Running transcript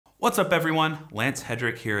What's up everyone? Lance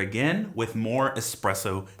Hedrick here again with more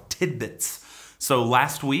espresso tidbits. So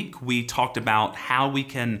last week we talked about how we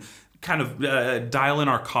can kind of dial in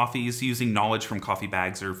our coffees using knowledge from coffee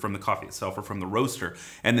bags or from the coffee itself or from the roaster.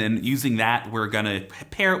 And then using that, we're gonna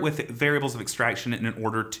pair it with variables of extraction in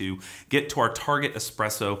order to get to our target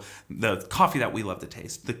espresso, the coffee that we love to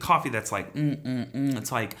taste. The coffee that's like,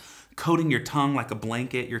 it's like coating your tongue like a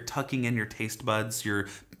blanket, you're tucking in your taste buds, you're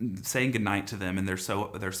saying goodnight to them, and they're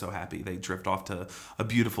so happy. They drift off to a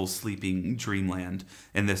beautiful sleeping dreamland,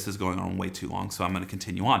 and this is going on way too long, so I'm gonna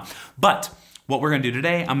continue on. But what we're gonna do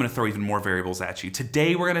today, I'm gonna throw even more variables at you.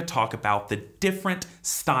 Today, we're gonna talk about the different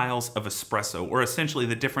styles of espresso, or essentially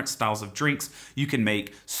the different styles of drinks you can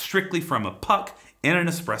make strictly from a puck in an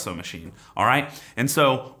espresso machine, all right? And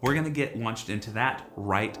so we're gonna get launched into that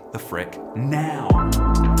right the frick now.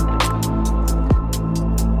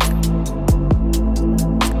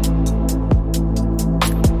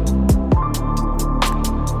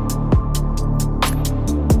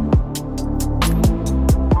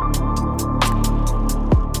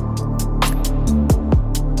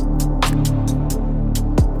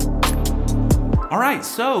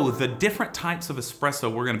 So the different types of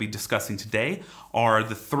espresso we're going to be discussing today are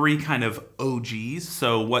the three kind of OGs.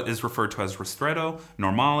 So what is referred to as Ristretto,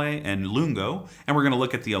 Normale, and Lungo. And we're going to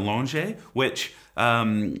look at the Allongé, which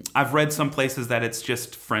I've read some places that it's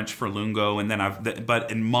just French for Lungo, and then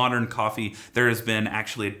but in modern coffee, there has been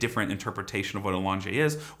actually a different interpretation of what Allongé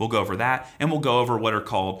is. We'll go over that, and we'll go over what are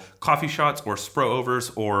called coffee shots or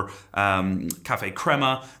Sprovers or Caffé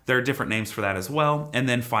Crema. There are different names for that as well. And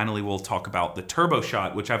then finally, we'll talk about the turbo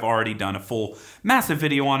shot, which I've already done a full massive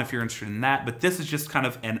video on if you're interested in that. But this is just kind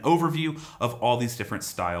of an overview of all these different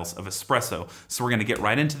styles of espresso. So we're going to get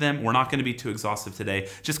right into them. We're not going to be too exhaustive today,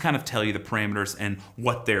 just kind of tell you the parameters and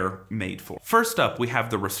what they're made for. First up, we have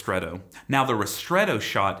the Ristretto. Now, the Ristretto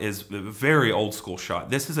shot is a very old school shot.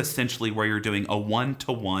 This is essentially where you're doing a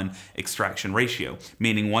 1-to-1 extraction ratio,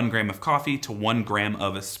 meaning 1 gram of coffee to 1 gram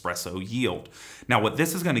of espresso yield. Now, what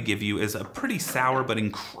this is going to give you is a pretty sour but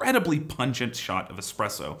incredibly pungent shot of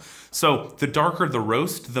espresso. So the darker the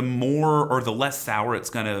roast, the more or the less sour it's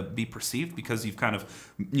going to be perceived because you've kind of,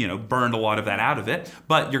 burned a lot of that out of it,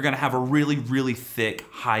 but you're going to have a really, really thick,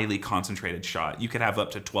 highly concentrated shot. You could have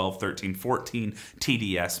up to 12, 13, 14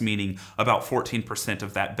 TDS, meaning about 14%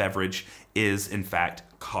 of that beverage is in fact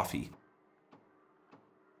coffee.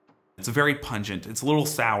 It's very pungent, it's a little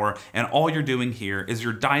sour, and all you're doing here is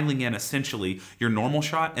you're dialing in essentially your normal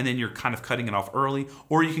shot, and then you're kind of cutting it off early,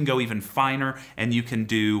 or you can go even finer and you can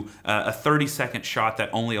do a 30-second shot that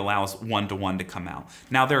only allows 1-to-1 to come out.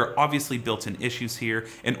 Now, there are obviously built-in issues here.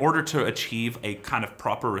 In order to achieve a kind of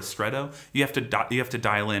proper Ristretto, you have to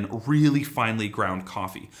dial in really finely ground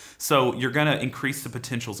coffee. So you're gonna increase the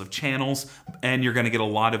potentials of channels, and you're gonna get a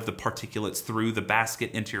lot of the particulates through the basket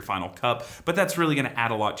into your final cup, but that's really gonna add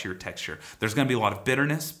a lot to your texture. There's going to be a lot of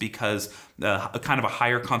bitterness because a kind of a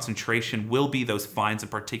higher concentration will be those fines and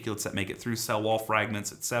particulates that make it through cell wall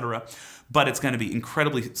fragments, etc. But it's going to be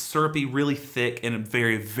incredibly syrupy, really thick, and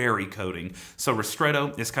very, very coating. So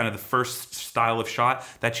Ristretto is kind of the first style of shot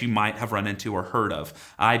that you might have run into or heard of.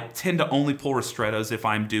 I tend to only pull Ristrettos if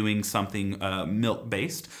I'm doing something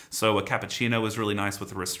milk-based. So a cappuccino is really nice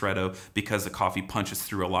with a Ristretto because the coffee punches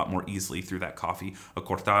through a lot more easily through that coffee, a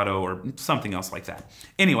cortado or something else like that.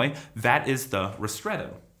 Anyway, that is the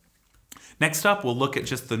Ristretto. Next up, we'll look at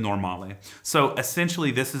just the Normale. So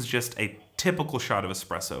essentially, this is just a typical shot of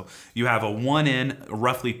espresso. You have a 1 in,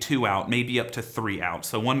 roughly 2 out, maybe up to 3 out.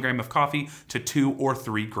 So 1 gram of coffee to 2 or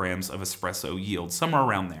 3 grams of espresso yield, somewhere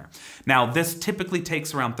around there. Now, this typically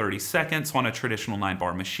takes around 30 seconds on a traditional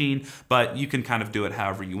 9-bar machine, but you can kind of do it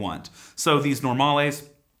however you want. So these Normales,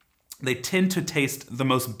 they tend to taste the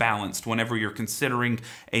most balanced whenever you're considering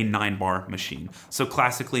a 9-bar machine. So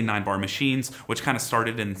classically 9-bar machines, which kind of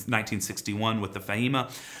started in 1961 with the Faima,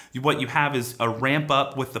 what you have is a ramp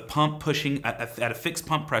up with the pump pushing at a fixed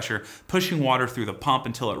pump pressure, pushing water through the pump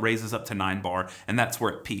until it raises up to 9-bar, and that's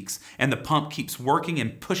where it peaks. And the pump keeps working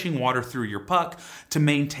and pushing water through your puck to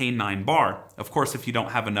maintain 9-bar. Of course, if you don't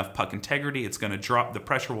have enough puck integrity, it's going to drop, the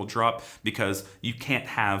pressure will drop because you can't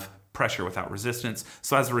have pressure without resistance.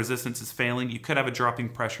 So as the resistance is failing, you could have a dropping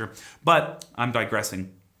pressure, but I'm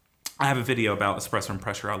digressing. I have a video about espresso and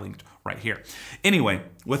pressure I linked right here. Anyway,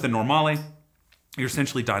 with a Normale, you're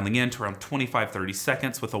essentially dialing in to around 25-30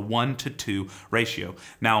 seconds with a 1-to-2 ratio.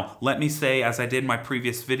 Now, let me say, as I did in my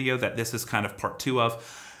previous video, that this is kind of part 2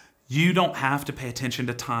 of, You don't have to pay attention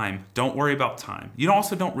to time. Don't worry about time. You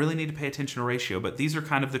also don't really need to pay attention to ratio, but these are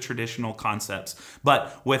kind of the traditional concepts.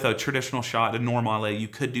 But with a traditional shot, a Normale, you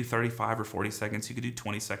could do 35 or 40 seconds. You could do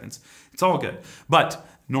 20 seconds. It's all good. But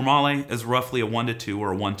Normale is roughly a 1 to 2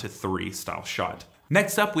 or a 1 to 3 style shot.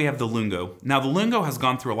 Next up, we have the Lungo. Now, the Lungo has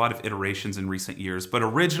gone through a lot of iterations in recent years, but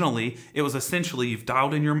originally, it was essentially you've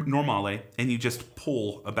dialed in your Normale and you just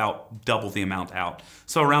pull about double the amount out.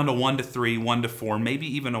 So around a 1 to 3, 1 to 4, maybe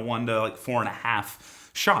even a 1 to like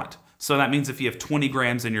 4.5 shot. So that means if you have 20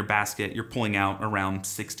 grams in your basket, you're pulling out around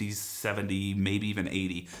 60, 70, maybe even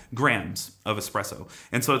 80 grams of espresso.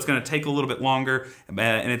 And so it's gonna take a little bit longer, and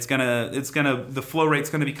the flow rate's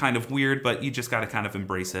gonna be kind of weird, but you just gotta kind of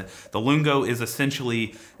embrace it. The Lungo is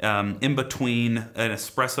essentially in between an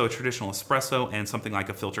espresso, a traditional espresso, and something like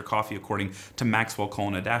a filter coffee, according to Maxwell,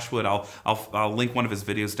 Colonna, Dashwood. I'll link one of his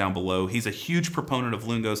videos down below. He's a huge proponent of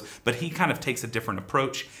Lungos, but he kind of takes a different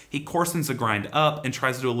approach. He coarsens the grind up and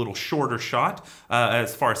tries to do a little shorter shot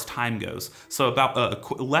as far as time goes. So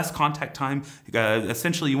about less contact time.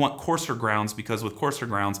 Essentially, you want coarser grounds because with coarser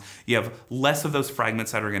grounds, you have less of those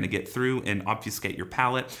fragments that are going to get through and obfuscate your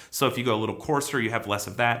palate. So if you go a little coarser, you have less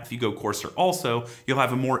of that. If you go coarser also, you'll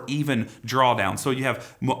have a more even drawdown. So you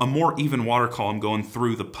have a more even water column going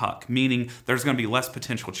through the puck, meaning there's going to be less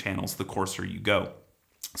potential channels the coarser you go.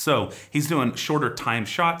 So he's doing shorter time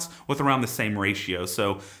shots with around the same ratio.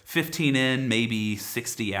 So 15 in, maybe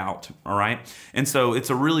 60 out, all right? And so it's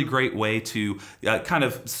a really great way to kind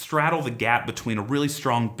of straddle the gap between a really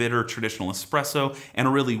strong, bitter, traditional espresso and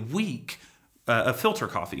a really weak a filter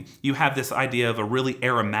coffee. You have this idea of a really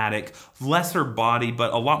aromatic, lesser body,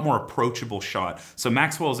 but a lot more approachable shot. So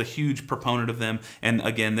Maxwell is a huge proponent of them. And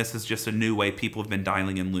again, this is just a new way people have been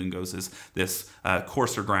dialing in Lungos, is this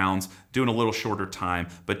coarser grounds, doing a little shorter time,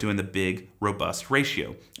 but doing the big, robust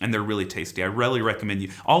ratio. And they're really tasty. I really recommend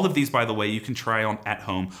you. All of these, by the way, you can try on at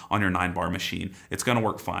home on your 9-bar machine. It's gonna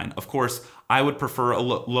work fine. Of course, I would prefer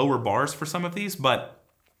lower bars for some of these, but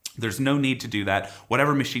there's no need to do that.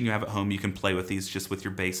 Whatever machine you have at home, you can play with these just with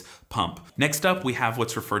your base pump. Next up, we have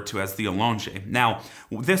what's referred to as the Allongé. Now,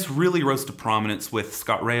 this really rose to prominence with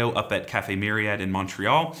Scott Rayo up at Caffé Myriad in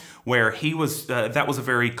Montreal, where he was, that was a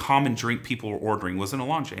very common drink people were ordering, was an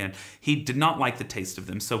Allongé, and he did not like the taste of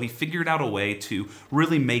them. So he figured out a way to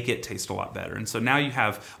really make it taste a lot better. And so now you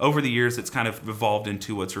have, over the years, it's kind of evolved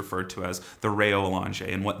into what's referred to as the Rayo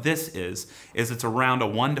Allongé. And what this is it's around a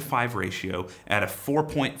 1 to 5 ratio at a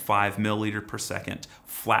 4.5 milliliter per second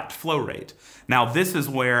flat flow rate. Now this is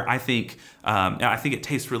where I think it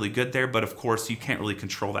tastes really good there, but of course you can't really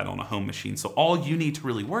control that on a home machine. So all you need to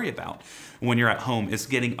really worry about when you're at home is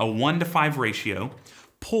getting a 1 to 5 ratio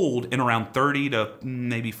pulled in around 30 to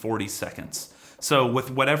maybe 40 seconds. So with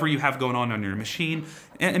whatever you have going on your machine,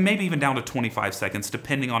 and maybe even down to 25 seconds,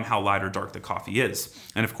 depending on how light or dark the coffee is.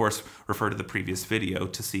 And of course, refer to the previous video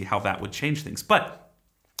to see how that would change things. But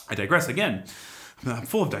I digress again. I'm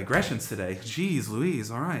full of digressions today. Jeez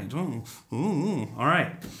Louise, all right. All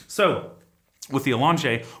right. So with the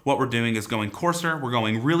Allongé, what we're doing is going coarser, we're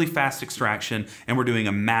going really fast extraction, and we're doing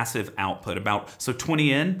a massive output. So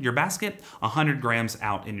 20 in your basket, 100 grams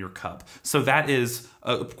out in your cup. So that is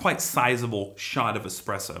a quite sizable shot of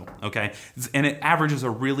espresso, okay? And it averages a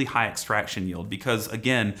really high extraction yield because,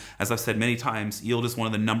 again, as I've said many times, yield is one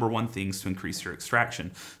of the #1 things to increase your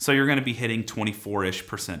extraction. So you're gonna be hitting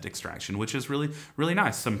 24-ish% extraction, which is really, really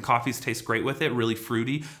nice. Some coffees taste great with it, really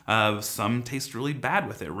fruity. Some taste really bad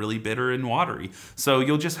with it, really bitter and watery. So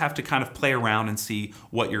you'll just have to kind of play around and see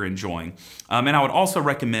what you're enjoying. And I would also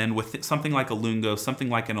recommend with something like a Lungo, something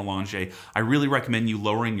like an Allongé, I really recommend you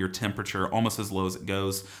lowering your temperature almost as low as it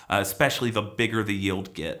goes, especially the bigger the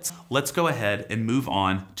yield gets. Let's go ahead and move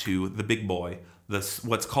on to the big boy.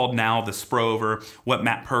 What's called now the Sprover, what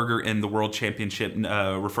Matt Perger in the World Championship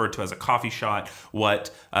referred to as a coffee shot, what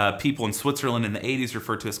people in Switzerland in the 80s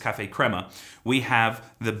referred to as Caffé Crema. We have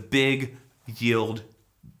the big yield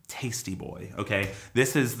tasty boy, okay?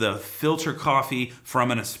 This is the filter coffee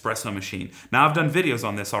from an espresso machine. Now I've done videos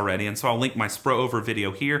on this already, and so I'll link my Sprover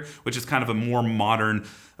video here, which is kind of a more modern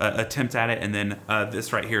attempt at it, and then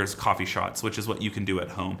this right here is coffee shots, which is what you can do at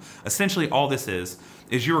home. Essentially all this is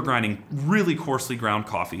you are grinding really coarsely ground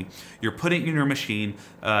coffee. You're putting it in your machine.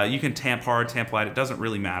 You can tamp hard, tamp light, it doesn't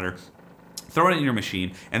really matter. Throw it in your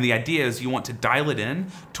machine, and the idea is you want to dial it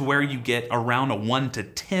in to where you get around a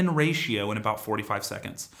 1:10 ratio in about 45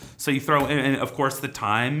 seconds. So you throw in, and of course the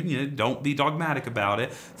time, don't be dogmatic about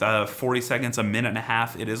it. 40 seconds, a minute and a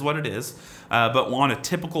half, it is what it is. But on a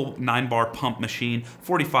typical 9-bar pump machine,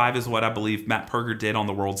 45 is what I believe Matt Perger did on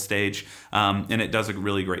the world stage, and it does a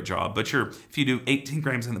really great job. But if you do 18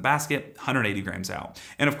 grams in the basket, 180 grams out.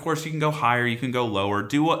 And of course you can go higher, you can go lower,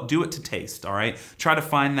 do it to taste, all right? Try to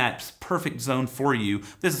find that perfect zone for you.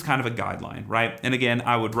 This is kind of a guideline, right? And again,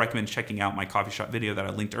 I would recommend checking out my coffee shop video that I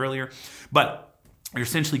linked earlier. But you're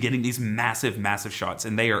essentially getting these massive, massive shots,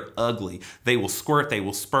 and they are ugly. They will squirt, they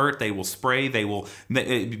will spurt, they will spray, they will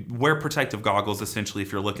wear protective goggles, essentially, if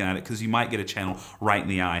you're looking at it, because you might get a channel right in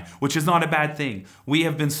the eye, which is not a bad thing. We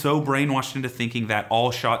have been so brainwashed into thinking that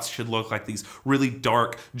all shots should look like these really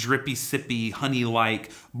dark, drippy, sippy,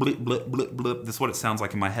 honey-like, blip, blip, blip, blip. That's what it sounds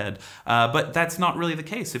like in my head. But that's not really the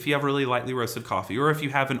case if you have really lightly roasted coffee, or if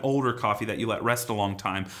you have an older coffee that you let rest a long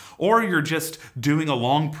time, or you're just doing a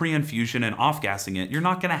long pre-infusion and off-gassing it. You're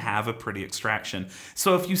not going to have a pretty extraction.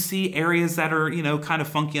 So if you see areas that are, kind of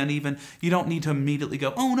funky, uneven, you don't need to immediately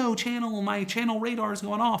go, oh no, my channel radar is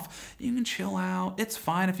going off. You can chill out. It's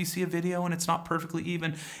fine if you see a video and it's not perfectly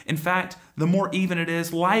even. In fact, the more even it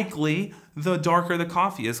is, likely the darker the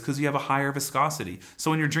coffee is, because you have a higher viscosity.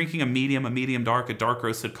 So when you're drinking a medium dark, a dark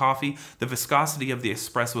roasted coffee, the viscosity of the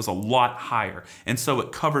espresso is a lot higher. And so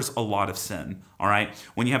it covers a lot of sin, all right?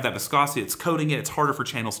 When you have that viscosity, it's coating it, it's harder for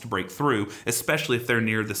channels to break through, especially if they're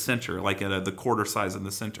near the center, like at the quarter size in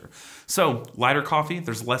the center. So lighter coffee,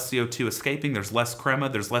 there's less CO2 escaping, there's less crema,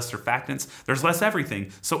 there's less surfactants, there's less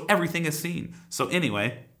everything. So everything is seen. So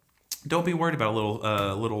anyway, don't be worried about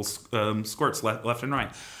little squirts left and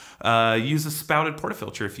right. Use a spouted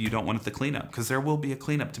portafilter if you don't want it to clean up, because there will be a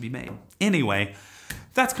cleanup to be made. Anyway,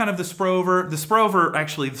 that's kind of the Sprover. The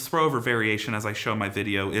Sprover variation, as I show in my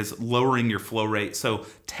video, is lowering your flow rate. So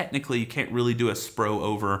technically, you can't really do a Spro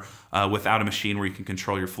over without a machine where you can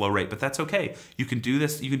control your flow rate, but that's okay. You can do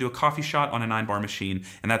this. You can do a coffee shot on a 9-bar machine,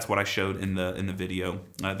 and that's what I showed in the video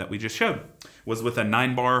that we just showed. Was with a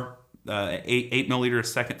 9-bar, 8 milliliter a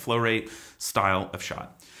second flow rate style of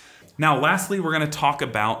shot. Now, lastly, we're going to talk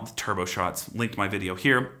about the turbo shots. Linked my video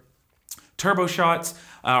here. Turbo shots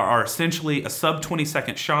are essentially a sub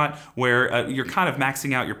 20-second shot where you're kind of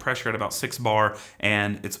maxing out your pressure at about 6 bar,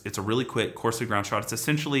 and it's a really quick coarsely ground shot. It's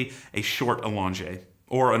essentially a short Allongé,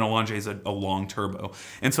 or an Allongé is a long turbo.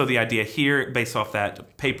 And so the idea here, based off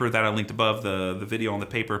that paper that I linked above, the video on the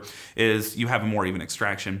paper, is you have a more even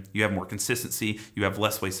extraction, you have more consistency, you have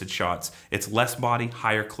less wasted shots. It's less body,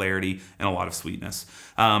 higher clarity, and a lot of sweetness.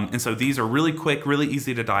 And so these are really quick, really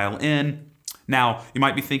easy to dial in. Now, you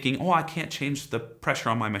might be thinking, oh, I can't change the pressure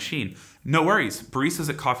on my machine. No worries. Baristas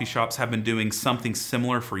at coffee shops have been doing something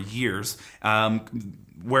similar for years,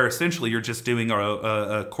 where essentially you're just doing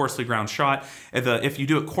a coarsely ground shot. If you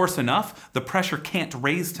do it coarse enough, the pressure can't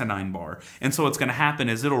raise to 9 bar. And so what's going to happen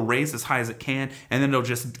is it'll raise as high as it can, and then it'll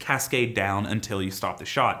just cascade down until you stop the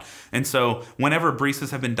shot. And so whenever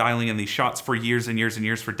baristas have been dialing in these shots for years and years and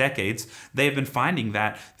years, for decades, they've been finding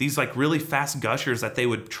that these like really fast gushers that they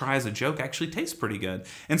would try as a joke actually taste pretty good.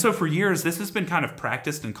 And so for years, this has been kind of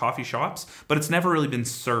practiced in coffee shops, but it's never really been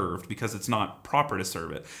served because it's not proper to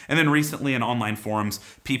serve it. And then recently in online forums,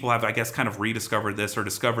 people have, I guess, kind of rediscovered this or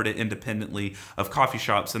discovered it independently of coffee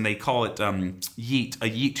shops, and they call it Yeet, a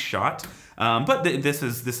Yeet shot. But this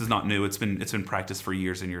is not new. It's been practiced for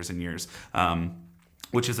years and years and years,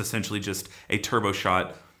 which is essentially just a turbo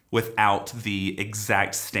shot without the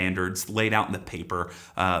exact standards laid out in the paper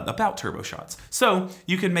about turbo shots. So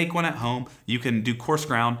you can make one at home, you can do coarse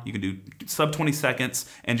ground, you can do sub 20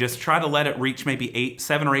 seconds, and just try to let it reach maybe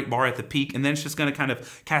 7 or 8 bar at the peak, and then it's just gonna kind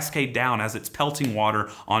of cascade down as it's pelting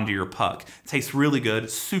water onto your puck. It tastes really good,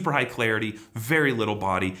 super high clarity, very little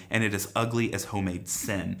body, and it is ugly as homemade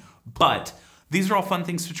sin. But these are all fun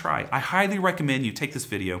things to try. I highly recommend you take this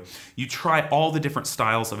video, you try all the different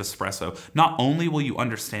styles of espresso. Not only will you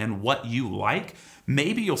understand what you like,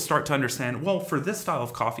 maybe you'll start to understand, well, for this style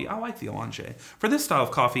of coffee, I like the Allongé. For this style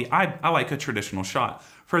of coffee, I like a traditional shot.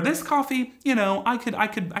 For this coffee, I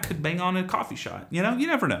could bang on a coffee shot. You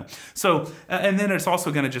never know. So, and then it's also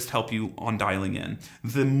going to just help you on dialing in.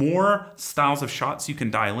 The more styles of shots you can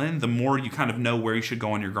dial in, the more you kind of know where you should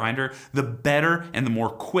go on your grinder, the better and the more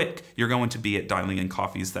quick you're going to be at dialing in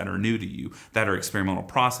coffees that are new to you, that are experimental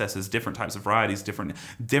processes, different types of varieties,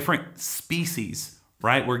 different species.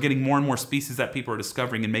 Right? We're getting more and more species that people are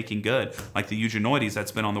discovering and making good, like the Eugeenoides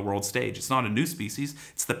that's been on the world stage. It's not a new species,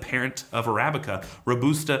 it's the parent of Arabica.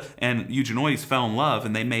 Robusta and Eugeenoides fell in love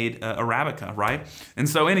and they made Arabica, right? And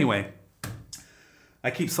so anyway, I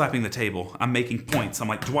keep slapping the table. I'm making points. I'm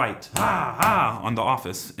like Dwight, on The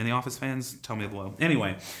Office. Any Office fans? Tell me below.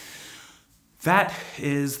 Anyway, that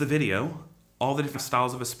is the video. All the different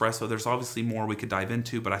styles of espresso. There's obviously more we could dive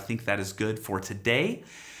into, but I think that is good for today.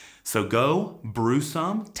 So go, brew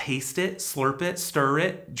some, taste it, slurp it, stir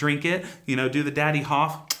it, drink it, you know, do the Daddy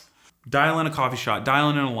Hoff. Dial in a coffee shot, dial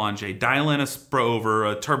in an Allongé, dial in a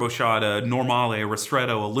Sprover, a turbo shot, a Normale, a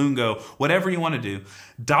Ristretto, a Lungo, whatever you want to do.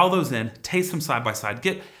 Dial those in, taste them side by side,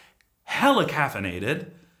 get hella caffeinated,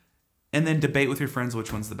 and then debate with your friends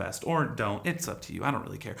which one's the best. Or don't, it's up to you, I don't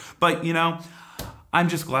really care. But you know, I'm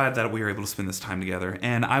just glad that we were able to spend this time together.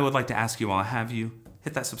 And I would like to ask you while I have you,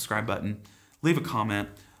 hit that subscribe button, leave a comment,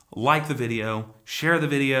 like the video, share the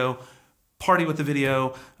video, party with the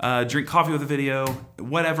video, drink coffee with the video,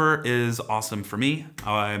 whatever is awesome for me.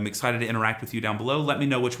 I'm excited to interact with you down below. Let me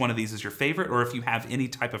know which one of these is your favorite, or if you have any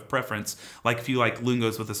type of preference, like if you like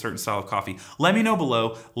Lungos with a certain style of coffee. Let me know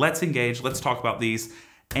below. Let's engage. Let's talk about these.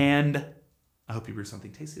 And I hope you brew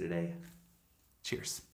something tasty today. Cheers.